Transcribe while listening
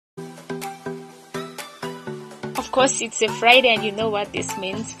Of course, it's a Friday and you know what this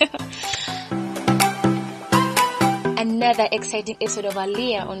means. Another exciting episode of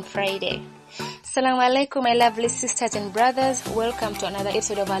Aaliyah on Friday. Assalamu alaikum, my lovely sisters and brothers. Welcome to another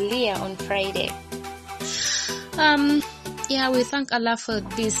episode of Aaliyah on Friday. We thank Allah for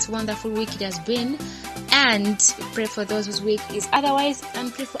this wonderful week it has been, and pray for those whose week is otherwise,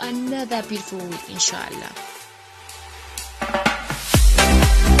 and pray for another beautiful week, inshallah.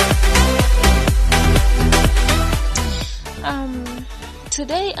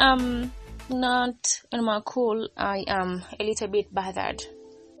 Today I'm not in my cool. I am a little bit bothered.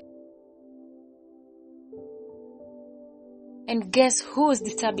 And guess who is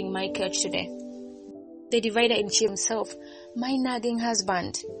disturbing my couch today? The divider in chief himself, my nagging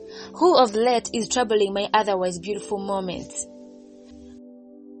husband, who of late is troubling my otherwise beautiful moments.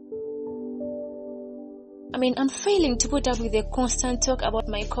 I'm failing to put up with the constant talk about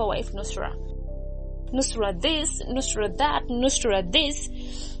my co-wife Nusra. Nusra this, Nusra that, Nusra this.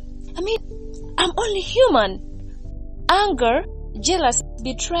 I'm only human. Anger, jealousy,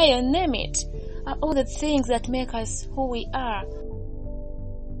 betrayal, name it, are all the things that make us who we are.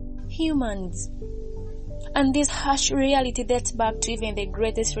 Humans. And this harsh reality dates back to even the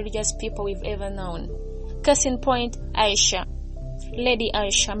greatest religious people we've ever known. Case in point, AESHA. Lady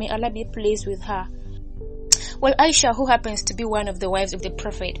AESHA, may Allah be pleased with her. Well, AESHA, who happens to be one of the wives of the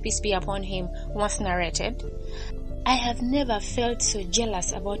Prophet, peace be upon him, once narrated, I have never felt so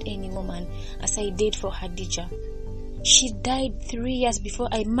jealous about any woman as I did for Khadija. She died 3 years before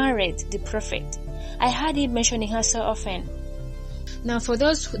I married the Prophet. I heard him mentioning her so often. Now, for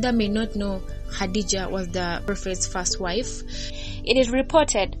those that may not know, Khadija was the Prophet's first wife. It is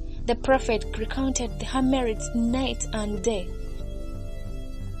reported the Prophet recounted her merits night and day.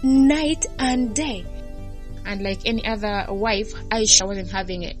 Night and day. And like any other wife, AESHA wasn't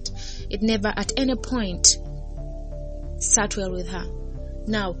having it. It never at any point sat well with her.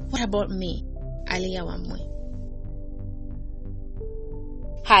 Now, what about me, Aaliyah Wamwe?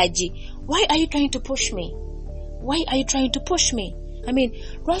 Haji, why are you trying to push me? Why are you trying to push me?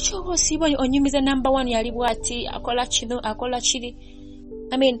 Lwaki osiba onyumiza number one yali bwati akola kino akola kiri.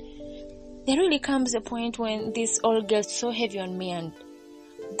 There really comes a point when this all gets so heavy on me, and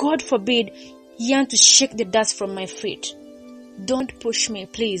God forbid yearn to shake the dust from my feet. Don't push me,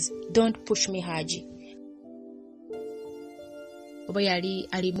 please. Don't push me, Haji. Why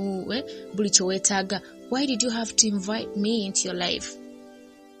did you have to invite me into your life?